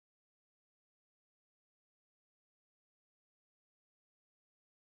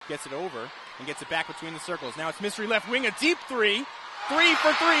gets it over and gets it back between the circles. Now it's Mystery left wing, a deep three. 3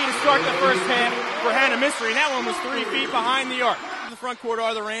 for 3 to start the first half for Hannah Mystery. And that one was 3 feet behind the arc. In the front court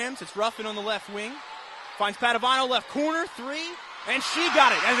are the Rams. It's Ruffin on the left wing. Finds Padavano left corner, 3. And she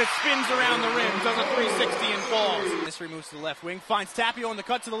got it as it spins around the rim. Does a 360 and falls. Mystery moves to the left wing. Finds Tapio on the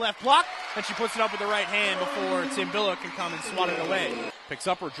cut to the left block. And she puts it up with the right hand before Tim Billow can come and swat it away. Picks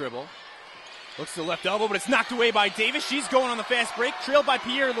up her dribble. Looks to the left elbow, but it's knocked away by Davis. She's going on the fast break. Trailed by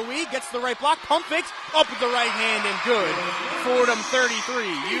Pierre Louis. Gets to the right block. Pump fakes. Up with the right hand and good. Fordham 33.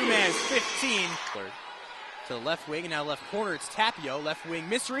 UMass 15. To the left wing and now left corner. It's Tapio. Left wing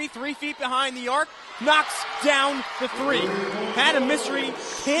Mystery. 3 feet behind the arc. Knocks down the 3. Hannah Mystery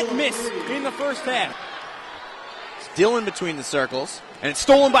can't miss in the first half. Dillon between the circles. And it's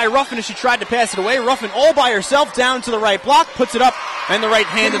stolen by Ruffin as she tried to pass it away. Ruffin all by herself down to the right block. Puts it up. And the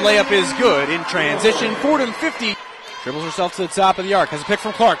right-handed layup is good in transition. Fordham 50. Dribbles herself to the top of the arc. Has a pick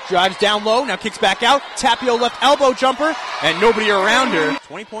from Clark. Drives down low. Now kicks back out. Tapio left elbow jumper. And nobody around her.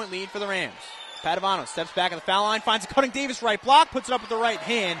 20-point lead for the Rams. Padavano steps back at the foul line. Finds a cutting Davis right block. Puts it up with the right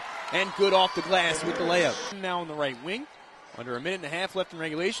hand. And good off the glass with the layup. Now on the right wing. Under a minute and a half left in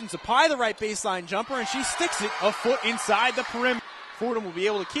regulation. Zapai the right baseline jumper. And she sticks it a foot inside the perimeter. Fordham will be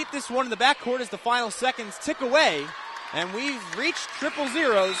able to keep this one in the backcourt as the final seconds tick away. And we've reached triple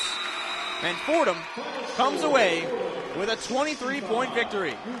zeros. And Fordham comes away with a 23-point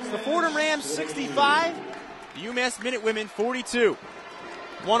victory. It's the Fordham Rams 65, the UMass Minutewomen 42.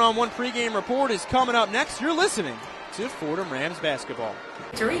 One-on-one pregame report is coming up next. You're listening to Fordham Rams basketball.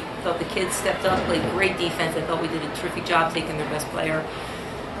 I thought the kids stepped up, played great defense. I thought we did a terrific job taking their best player,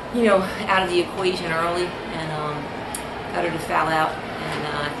 out of the equation early and got her to foul out. And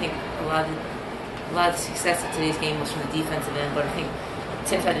I think a lot of the success of today's game was from the defensive end, but I think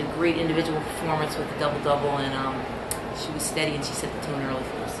Tiff had a great individual performance with the double-double, and she was steady and she set the tone early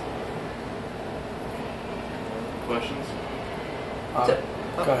for us. Questions?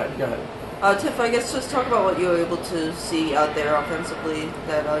 Go ahead. Tiff, I guess just talk about what you were able to see out there offensively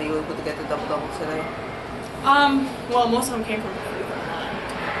that you were able to get the double-double today. Well, most of them came from free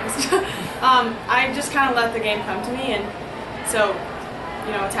throw line. I just kind of let the game come to me, and so,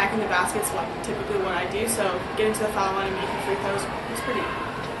 attacking the basket's typically what I do. So getting to the foul line and making free throws was pretty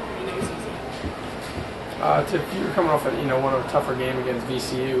easy. Tiff, you were coming off one of a tougher game against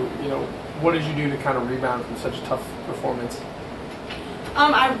VCU. What did you do to kind of rebound from such a tough performance?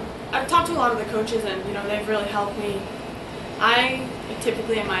 I've talked to a lot of the coaches, and they've really helped me. I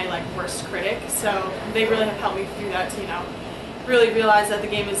typically am my worst critic, so they really have helped me through that to really realize that the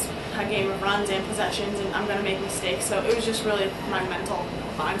game is a game of runs and possessions, and I'm going to make mistakes. So it was just really my mental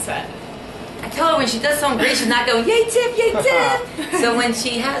mindset. I tell her when she does something great, she's not going, yay, Tiff, yay, Tiff. So when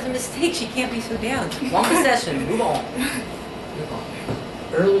she has a mistake, she can't be so down. One possession, move on.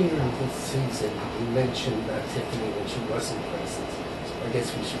 Earlier in the season, you mentioned Tiffany when she wasn't present. I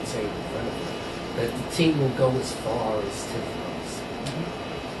guess we should say in front of her, that the team will go as far as Tiff goes.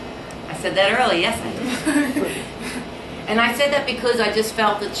 I said that early, yes I did. And I said that because I just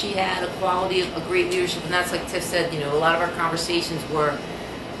felt that she had a quality of a great leadership, and that's like Tiff said, a lot of our conversations were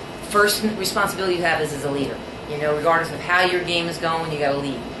first responsibility you have is as a leader. Regardless of how your game is going, you got to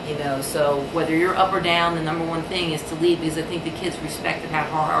lead. So whether you're up or down, the number one thing is to lead, because I think the kids respected how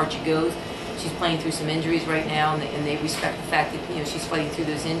hard she goes. She's playing through some injuries right now, and they respect the fact that she's fighting through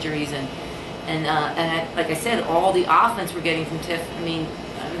those injuries. And like I said, all the offense we're getting from Tiff. In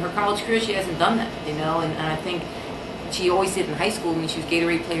her college career, she hasn't done that. And I think she always did in high school. She was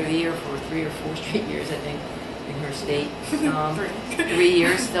Gatorade Player of the Year for 3 or 4 straight years, I think, in her state. 3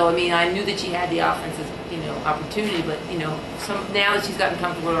 years. So I knew that she had the offensive, opportunity. But now that she's gotten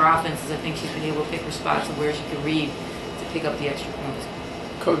comfortable with her offenses, I think she's been able to pick her spots of where she can read to pick up the extra points.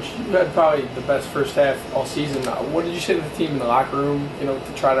 Coach, you had probably the best first half all season. What did you say to the team in the locker room,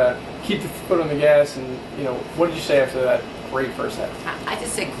 to try to keep the foot on the gas? And, what did you say after that great first half? I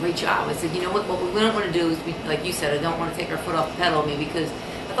just said, great job. I said, what we don't want to do is, like you said, I don't want to take our foot off the pedal because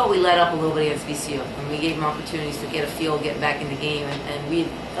I thought we let up a little bit against VCU. And we gave them opportunities to get a feel, get back in the game. And we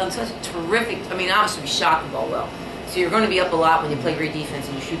done such a terrific, obviously we shot the ball well. So you're going to be up a lot when you play great defense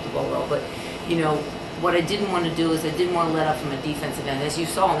and you shoot the ball well. But, what I didn't want to do is I didn't want to let up from a defensive end. As you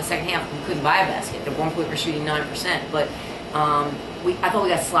saw in the second half, we couldn't buy a basket. At one point, we're shooting 9%, but I thought we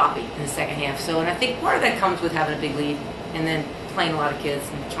got sloppy in the second half. So, and I think part of that comes with having a big lead and then playing a lot of kids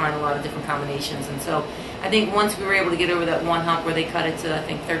and trying a lot of different combinations. And so, I think once we were able to get over that one hump where they cut it to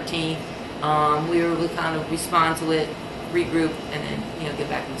 13, we were able to kind of respond to it, regroup, and then get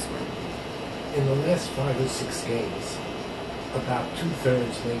back in the swing. In the last 5 or 6 games, about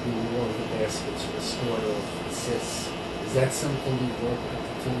 2/3, maybe more of the baskets were scored off assists. Is Is that something you work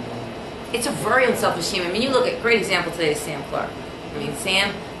with the team on? It's a very unselfish team. I mean, you look at, great example today is Sam Clark. I mean,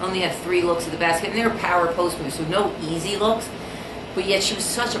 Sam only had 3 looks at the basket, and they were power post moves, so no easy looks. But yet she was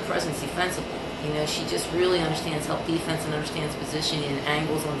such a presence defensively. You know, she just really understands help defense and understands positioning and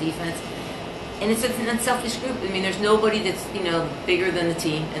angles on defense. And it's an unselfish group. I mean, there's nobody that's, you know, bigger than the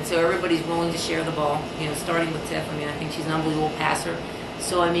team. And so everybody's willing to share the ball, you know, starting with Tiff. I mean, I think she's an unbelievable passer.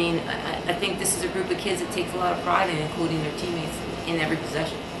 So, I mean, I think this is a group of kids that takes a lot of pride in including their teammates in every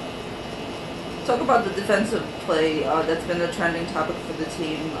possession. Talk about the defensive play. That's been a trending topic for the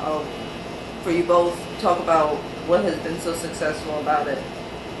team. For you both, talk about what has been so successful about it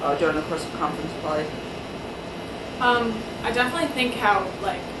during the course of conference play. I definitely think how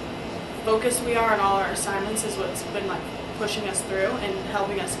focused we are on all our assignments is what's been pushing us through and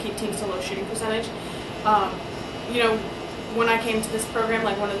helping us keep teams to low shooting percentage. You know, when I came to this program,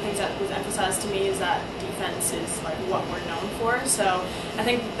 one of the things that was emphasized to me is that defense is what we're known for. So I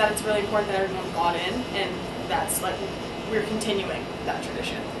think that it's really important that everyone bought in, and that's we're continuing that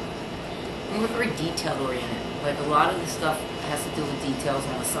tradition. And we're very detail oriented. A lot of the stuff has to do with details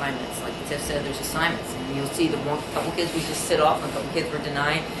on assignments. Like Tiff said, there's assignments, and you'll see couple kids we just sit off, and a couple kids we're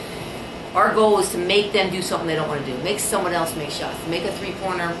denying. Our goal is to make them do something they don't want to do. Make someone else make shots. Make a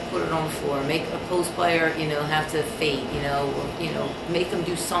 3-pointer, put it on the floor. Make a post player, have to fade. Make them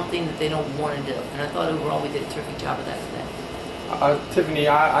do something that they don't want to do. And I thought overall we did a terrific job of that today. Tiffany,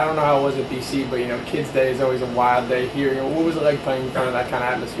 I don't know how it was at BC, but Kids Day is always a wild day here. What was it like playing in front of that kind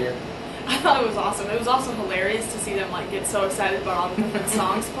of atmosphere? I thought it was awesome. It was also hilarious to see them get so excited about all the different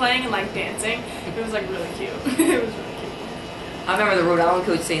songs playing and dancing. It was really cute. It was really cute. I remember the Rhode Island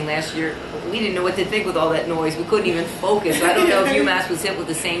coach saying last year, we didn't know what to think with all that noise. We couldn't even focus. I don't know if UMass was hit with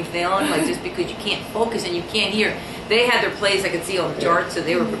the same feeling, just because you can't focus and you can't hear. They had their plays I could see on the chart, so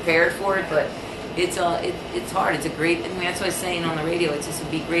they were prepared for it, but it's hard. It's a great, I mean, that's what I was saying on the radio. It just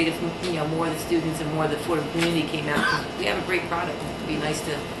would be great if more of the students and more of the Fordham community came out. 'Cause we have a great product. It would be nice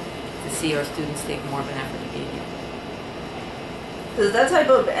to see our students take more of an effort to get here. Does that type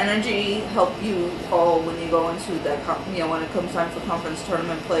of energy help you, Paul, when you go into that, when it comes time for conference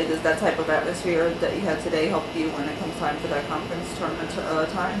tournament play? Does that type of atmosphere that you had today help you when it comes time for that conference tournament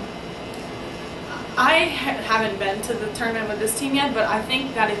time? I haven't been to the tournament with this team yet, but I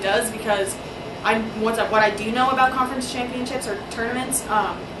think that it does because what I do know about conference championships or tournaments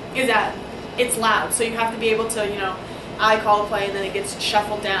is that it's loud. So you have to be able to, I call a play and then it gets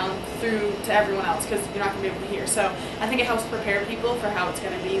shuffled down through to everyone else because you're not going to be able to hear. So I think it helps prepare people for how it's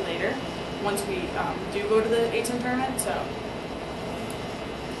going to be later once we do go to the A-10 tournament. So.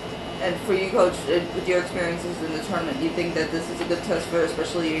 And for you, Coach, with your experiences in the tournament, do you think that this is a good test for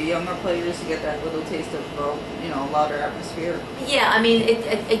especially your younger players to get that little taste of, louder atmosphere? Yeah, I mean,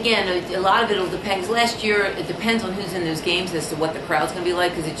 again, a lot of it will depend. Last year, it depends on who's in those games as to what the crowd's going to be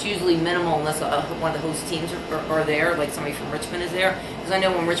like, because it's usually minimal unless one of the host teams are there, like somebody from Richmond is there. Because I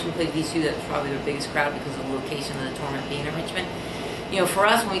know when Richmond played VCU, that was probably their biggest crowd because of the location of the tournament being in Richmond. For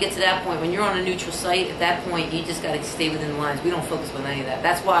us, when we get to that point, when you're on a neutral site, at that point, you just got to stay within the lines. We don't focus on any of that.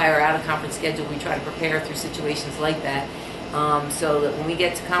 That's why our out-of-conference schedule, we try to prepare through situations like that, so that when we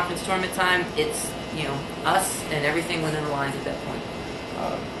get to conference tournament time, it's, us and everything within the lines at that point.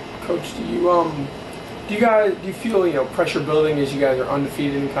 Coach, do you feel, pressure building as you guys are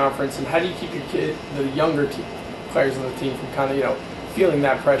undefeated in conference, and how do you keep the younger players on the team from kind of, feeling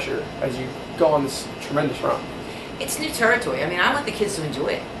that pressure as you go on this tremendous run? It's new territory. I mean, I want the kids to enjoy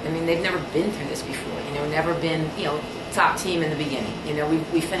it. I mean, they've never been through this before. Never been, top team in the beginning.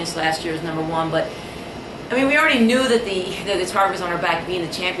 We finished last year as number 1, but I mean, we already knew that the target was on our back, being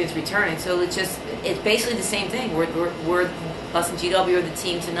the champions returning. So it's basically the same thing. We're us and GW are the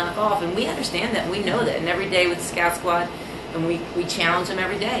team to knock off, and we understand that. And we know that. And every day with the scout squad, and we challenge them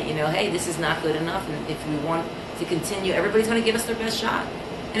every day. Hey, this is not good enough, and if we want to continue, everybody's going to give us their best shot.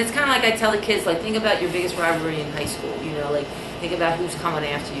 And it's kind of like I tell the kids, think about your biggest rivalry in high school. Think about who's coming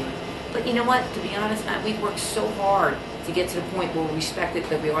after you. But you know what? To be honest, Matt, we've worked so hard to get to the point where we respect it,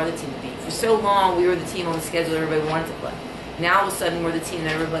 that we are the team to beat. For so long, we were the team on the schedule everybody wanted to play. Now, all of a sudden, we're the team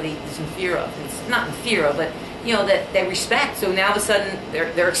that everybody is in fear of. It's not in fear of, but that they respect. So now, all of a sudden,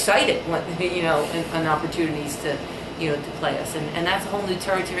 they're excited, and opportunities to play us, and that's a whole new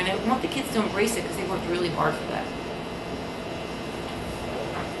territory. And I want the kids to embrace it because they worked really hard for that.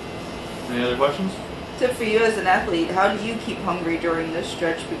 Any other questions? Tip for you as an athlete, how do you keep hungry during this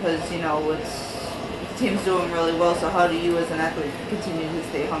stretch? Because, the team's doing really well, so how do you as an athlete continue to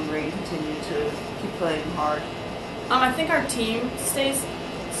stay hungry and continue to keep playing hard? I think our team stays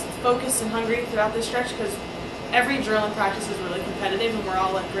focused and hungry throughout this stretch because every drill and practice is really competitive, and we're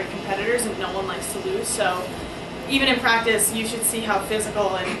all great competitors, and no one likes to lose. So, even in practice, you should see how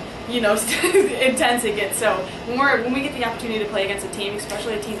physical and intense it gets. So when we get the opportunity to play against a team,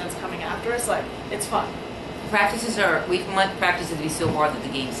 especially a team that's coming after us, like, it's fun. We want practices to be so hard that the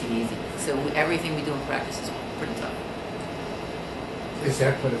games seem easy. So everything we do in practice is pretty tough. Is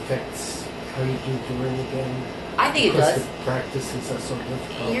that what affects how you do during the game? I think it Because does. the practices are so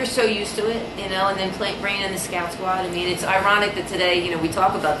difficult. You're so used to it, and then bringing in the scout squad. I mean, it's ironic that today, we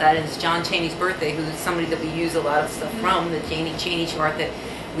talk about that, and it's John Chaney's birthday, who's somebody that we use a lot of stuff from, the Chaney chart that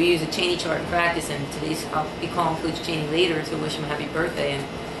we use a Chaney chart in practice, and today's, I'll be calling Coach Chaney later to wish him a happy birthday, and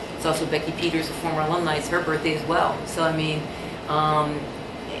it's also Becky Peters, a former alumni, it's her birthday as well. So, I mean,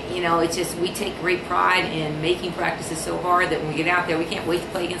 it's just, we take great pride in making practices so hard that when we get out there, we can't wait to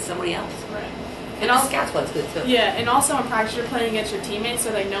play against somebody else. Right. And the scout squad's good too. Yeah, and also in practice you're playing against your teammates,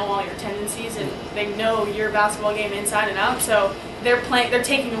 so they know all your tendencies and they know your basketball game inside and out. So they're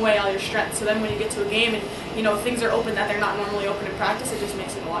taking away all your strengths. So then when you get to a game and things are open that they're not normally open in practice, it just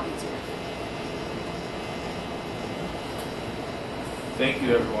makes it a lot easier. Thank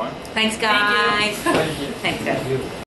you, everyone. Thanks, guys. Thank you. Thanks, guys. You.